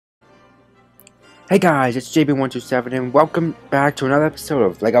Hey guys, it's JB127 and welcome back to another episode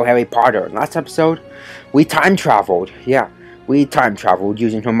of Lego Harry Potter. Last episode, we time traveled. Yeah, we time traveled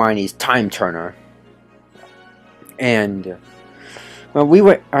using Hermione's time turner. And,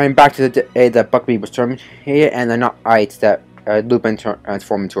 well, I'm back to the day that Buckbeak was turned here, and the night that Lupin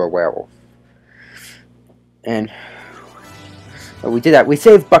transformed into a werewolf. And, well, we did that. We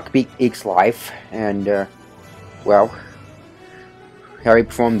saved Buckbeak's life, and, well, Harry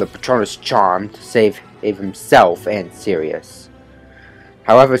performed the Patronus Charm to save himself and Sirius.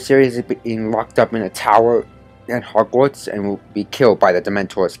 However, Sirius is being locked up in a tower at Hogwarts and will be killed by the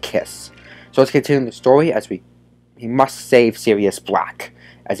Dementor's kiss. So let's continue the story as he must save Sirius Black,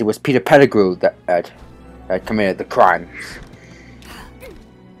 as it was Peter Pettigrew that had committed the crime.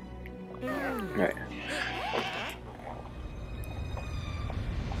 Right.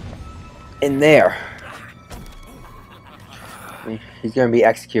 In there. He's going to be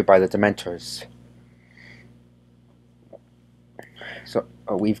executed by the Dementors. So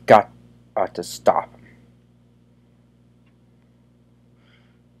we've got to stop him.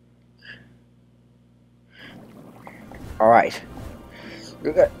 Alright.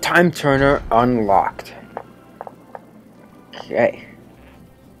 We got Time Turner unlocked. Okay.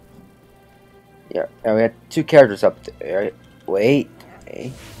 Yeah, and we had two characters up there. Wait.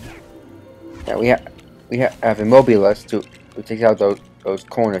 Okay. Yeah, we have Immobilus to take out those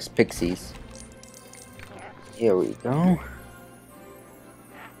corners pixies. Here we go.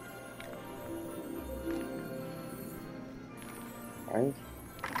 Right.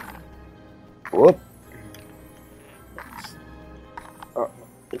 Whoop.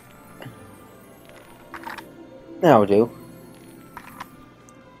 That'll do.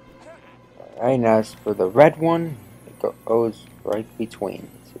 Alright, now as for the red one, it goes right between.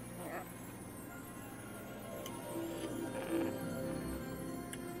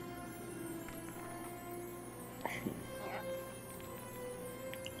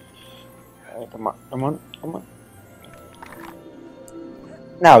 Come on, come on, come on.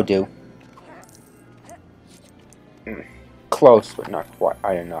 Now do. Close, but not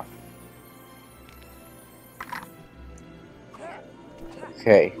quite enough.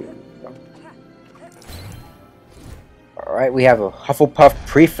 Okay. Alright, we have a Hufflepuff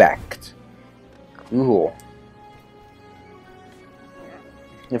prefect. Cool.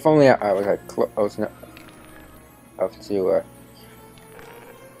 If only I was close enough to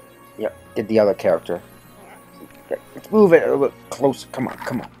get the other character. Okay, let's move it a little bit closer. Come on,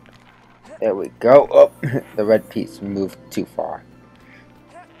 come on. There we go. Oh, the red piece moved too far.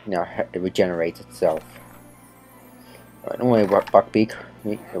 Now it regenerates itself. Alright, don't worry about Buckbeak.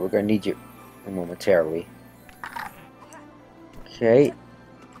 We're gonna need you momentarily. Okay.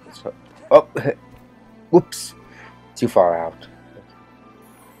 So, oh, whoops. Too far out.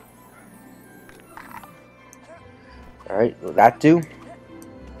 Alright, will that do?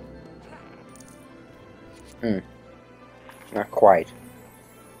 Not quite.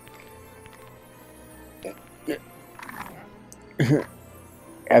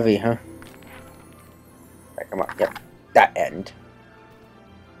 Heavy, huh? Right, come on, yep. That end.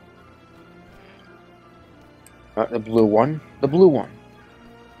 The blue one. The blue one.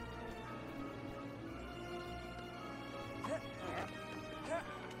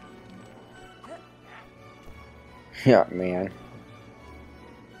 Yeah, man.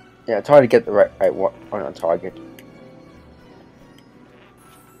 Yeah, it's hard to get the right one on target.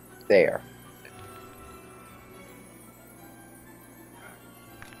 There.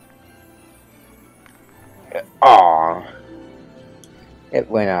 Aww. It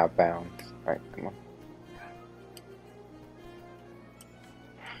went out of bounds. Alright, come on.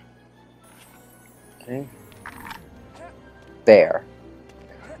 Okay. There.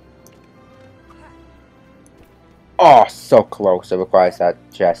 Oh, so close. It requires that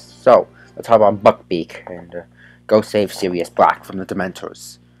chest. So, let's hop on Buckbeak and go save Sirius Black from the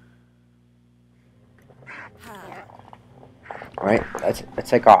Dementors. Alright, let's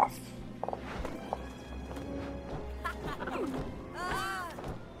take off.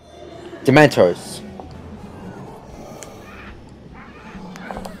 Dementors.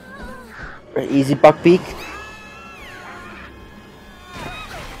 Very easy, Buckbeak.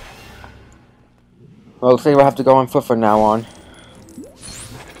 Well, looks like we'll have to go on foot from now on.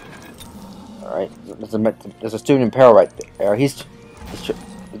 Alright, there's a student in peril right there. The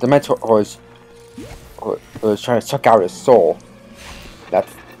Dementor was trying to suck out his soul.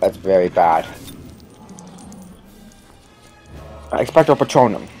 That's very bad. Expecto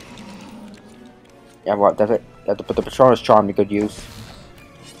Patronum. Yeah, well, that's it. You have to put the Patronus Charm to good use.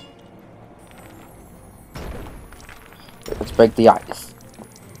 Let's break the ice.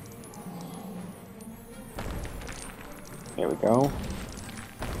 Here we go.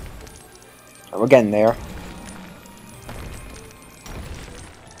 We're getting there.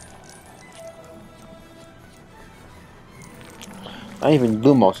 Not even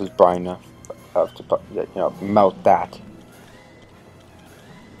Lumos is bright enough to melt that.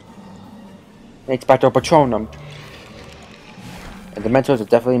 Expecto Patronum. And the Dementors are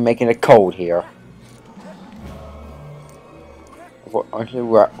definitely making a code here. Actually,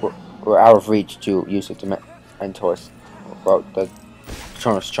 we're out of reach to use the Dementors. Well, the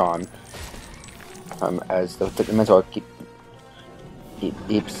Patronus Charm. As the Dementor keeps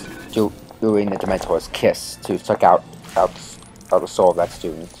doing the Dementor's kiss to suck out the soul of that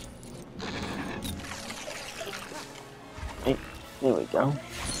student. Right, there we go.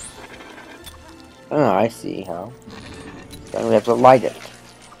 Oh, I see how. Then we have to light it.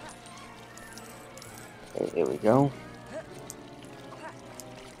 Okay, there we go.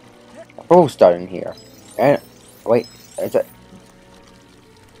 Oh, starting here. And wait, is it?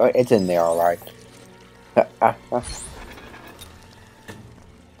 Oh, it's in there, all right. There we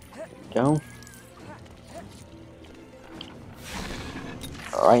go.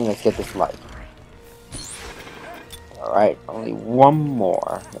 All right, let's get this light. All right, only one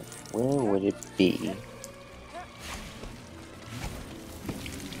more. Where would it be?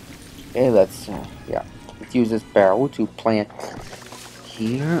 Okay, let's use this barrel to plant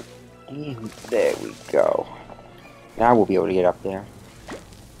here. And there we go. Now we'll be able to get up there.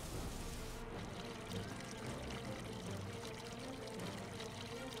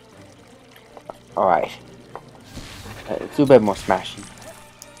 Alright. Let's do a bit more smashing.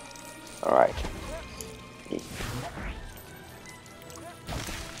 Alright.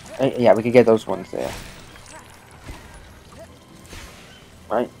 Yeah, we can get those ones there.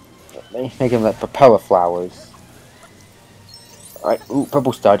 Right? Make them like propeller flowers. Alright, ooh,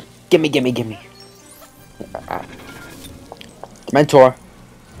 purple stud. Gimme, gimme, gimme. Dementor.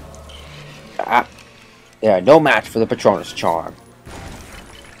 Yeah, no match for the Patronus Charm.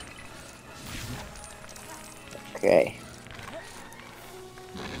 Okay.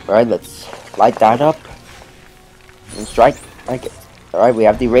 Alright, let's light that up. And strike like it. Alright, we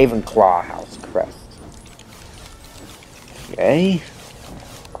have the Ravenclaw house crest. Okay.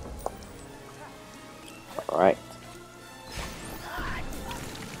 Alright.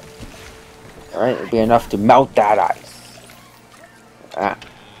 Alright, it'll be enough to melt that ice.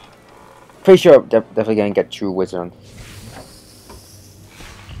 Pretty sure I'm definitely gonna get True Wizard.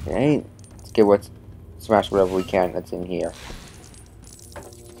 Okay. Let's get smash whatever we can that's in here.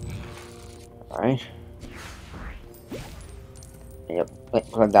 Alright. Yep,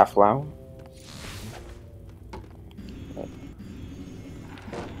 plant that flower.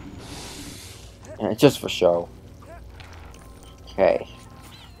 And it's just for show. Okay.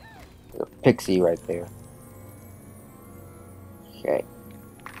 There's a pixie right there. Okay.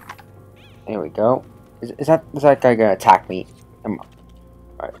 There we go. Is that guy gonna attack me?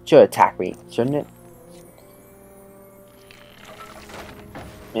 Alright, it should attack me, shouldn't it?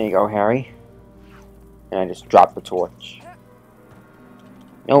 There you go, Harry. And I just dropped the torch.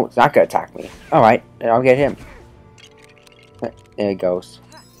 No, it's not gonna attack me. Alright, then I'll get him. There he goes.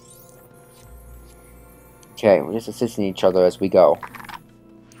 Okay, we're just assisting each other as we go.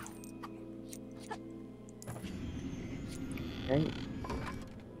 Okay.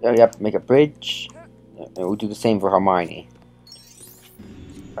 Oh, yep, make a bridge. And we'll do the same for Hermione.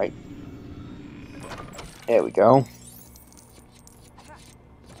 Right. There we go.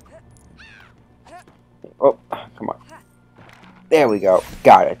 Oh, come on. There we go.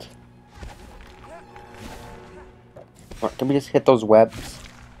 Got it. Can we just hit those webs?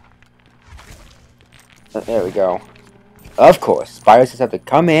 There we go. Of course, spiders just have to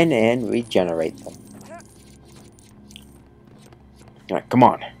come in and regenerate them. Alright, come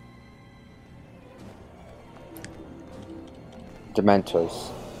on.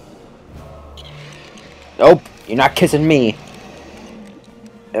 Dementors. Nope, you're not kissing me.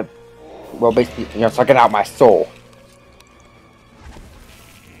 Well, basically, you're sucking out my soul.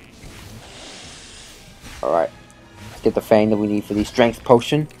 Alright. Let's get the fang that we need for the strength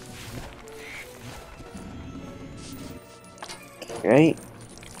potion. Okay.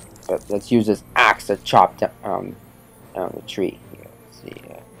 Let's use this axe to chop down the tree. Here, let's see.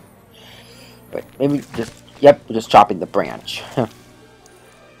 But maybe just... Yep, we're just chopping the branch.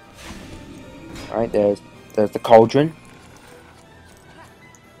 Alright, there's the cauldron.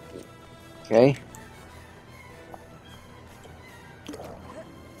 Okay.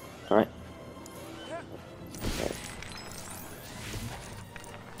 Alright. Okay.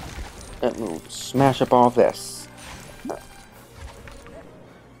 Let me smash up all this.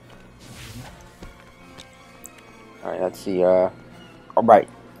 Alright, let's see, alright,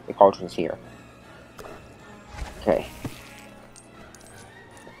 the cauldron's here. Okay.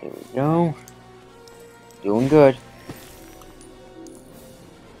 Here we go. Doing good.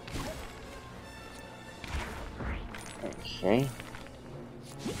 Okay.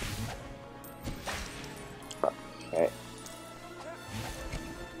 Okay.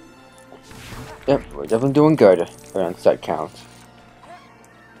 Yep, we're definitely doing good on stud count.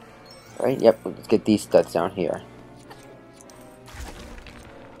 Right, yep, let's get these studs down here.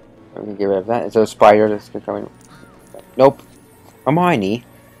 We're gonna get rid of that. Is there a spider that's gonna come in? Nope. Hermione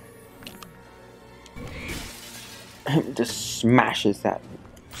just smashes that.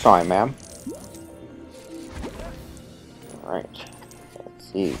 Sorry, ma'am. Alright.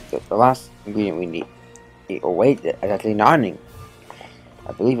 Let's see. The last ingredient we need. Oh, wait. It's actually not in.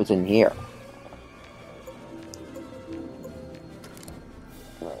 I believe it's in here.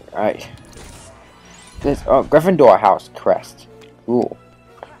 Alright. This. Oh, Gryffindor house crest. Cool.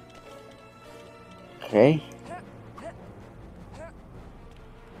 Okay.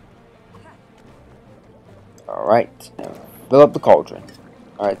 Alright. Fill up the cauldron.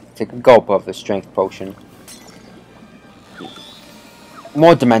 Alright, take a gulp of the strength potion.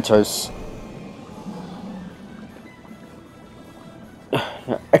 More Dementors.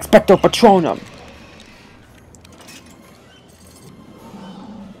 Expecto Patronum!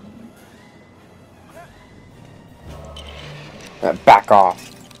 Back off.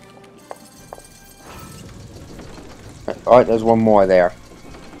 Alright, there's one more there.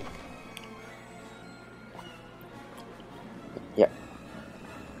 Yep.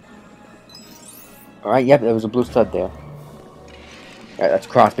 Alright, yep, there was a blue stud there. Alright, let's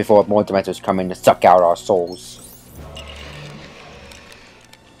cross before more Dementors come in to suck out our souls.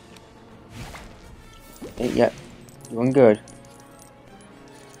 Yep, doing good.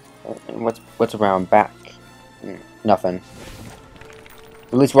 And what's around back? Nothing.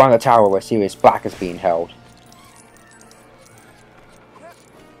 At least we're on the tower where Sirius Black is being held.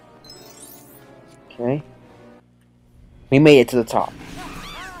 Okay. We made it to the top.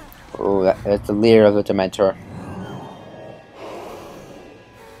 Oh, that's the leader of the Dementor.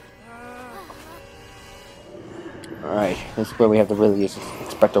 Alright, this is where we have to really use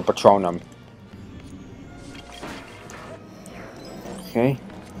Expecto Patronum. Okay.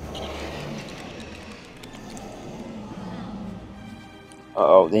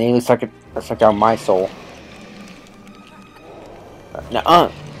 Uh-oh, they nearly sucked out my soul.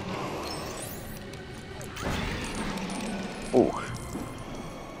 Nuh-uh! Ooh.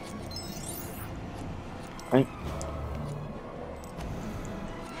 Right.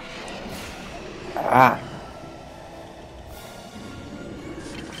 Ah.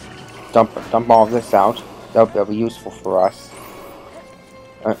 Dump all of this out. That'll be useful for us.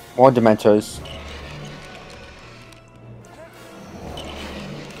 More Dementors.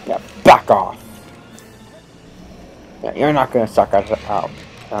 Yeah, back off. Yeah, you're not gonna suck us out,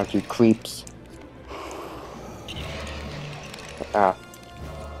 aren't you, creeps? Ah.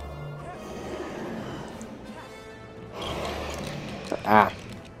 Ah.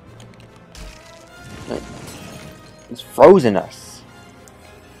 It's frozen us.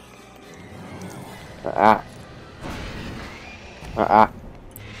 Ah. Ah.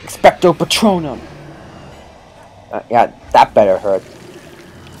 Expecto Patronum. Yeah, that better hurt.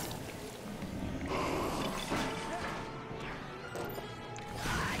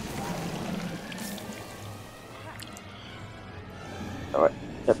 Alright,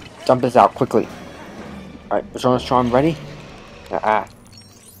 yep, dump this out quickly. Alright, Patronus Charm ready? Ah.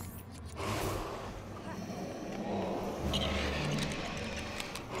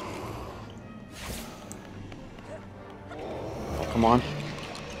 Come on.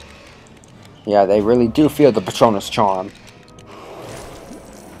 Yeah, they really do feel the Patronus Charm.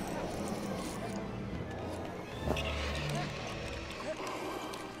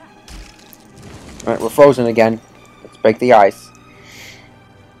 Alright, we're frozen again. Let's break the ice.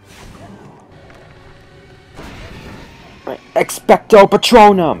 Right, Expecto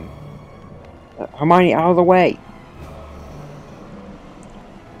Patronum! Hermione, out of the way!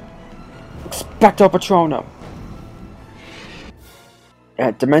 Expecto Patronum!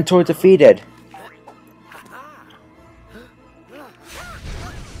 Dementor defeated.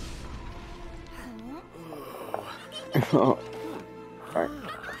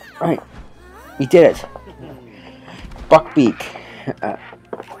 Alright. We did it. Buckbeak.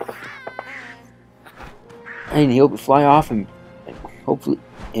 And he'll fly off and hopefully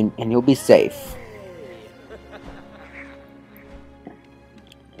and he'll be safe.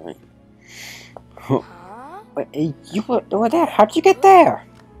 Alright. You were there. How'd you get there?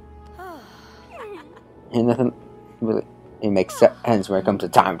 And nothing. really, it makes sense when it comes to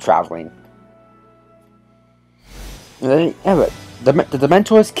time traveling. Yeah, but the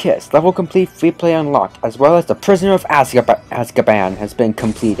Dementor's Kiss, level complete, free play unlocked, as well as the Prisoner of Azkaban has been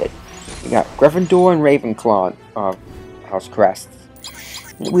completed. We got Gryffindor and Ravenclaw house crests.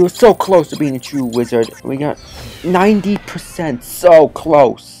 We were so close to being a true wizard. We got 90%, so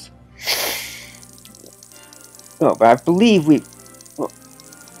close. Oh, but I believe we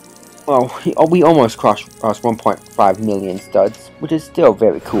almost crossed 1.5 million studs, which is still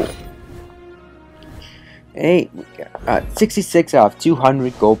very cool. Hey, we got 66 out of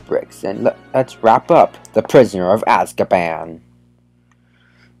 200 gold bricks, and let's wrap up the Prisoner of Azkaban.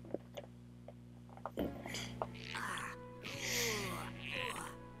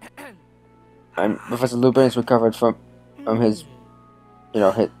 And Professor Lupin is recovered from his,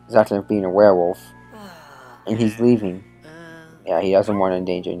 his accident of being a werewolf, and he's leaving. Yeah, he doesn't want to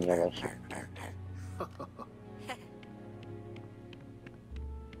endanger any other.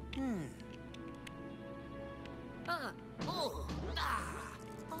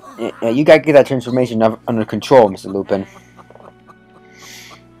 Yeah, you gotta get that transformation under control, Mr. Lupin.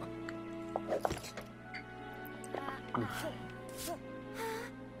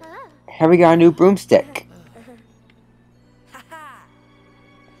 Here we got a new broomstick.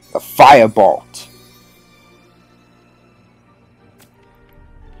 The Firebolt.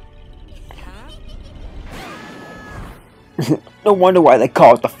 No wonder why they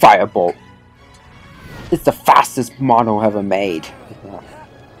call it the Firebolt. It's the fastest model ever made.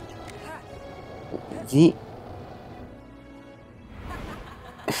 See?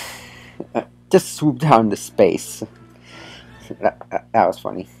 Just swoop down into space. That was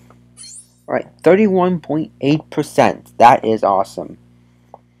funny. Alright, 31.8%. That is awesome.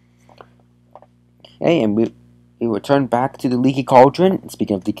 Okay, and we return back to the Leaky Cauldron. And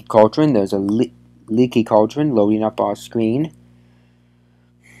speaking of Leaky Cauldron, there's a Leaky Cauldron loading up our screen.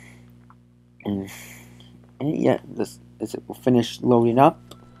 And yeah, this will finish loading up.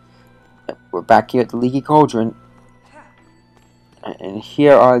 We're back here at the Leaky Cauldron. And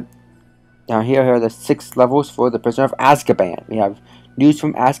here are the 6 levels for the Prisoner of Azkaban. We have News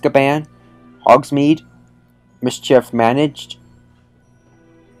from Azkaban, Hogsmeade, Mischief Managed,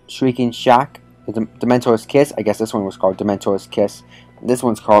 Shrieking Shack, the Dementor's Kiss. I guess this one was called Dementor's Kiss. This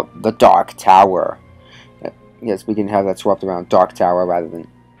one's called the Dark Tower. Yes, we can have that swapped around, Dark Tower rather than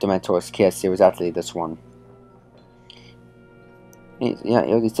Dementor's Kiss. It was actually this one. Yeah,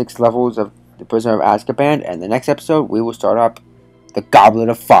 here are the 6 levels of the Prisoner of Azkaban, and the next episode we will start up the Goblet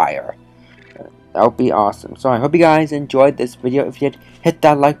of Fire. That would be awesome. So I hope you guys enjoyed this video. If you did, hit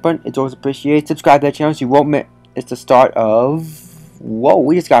that like button. It's always appreciated. Subscribe to the channel so you won't miss. It's the start of... Whoa,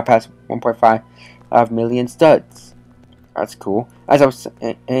 we just got past 1.5 million studs. That's cool. As I was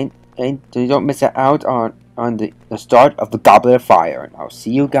saying, and you don't miss out on the start of the Goblet of Fire. And I'll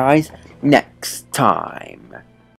see you guys next time.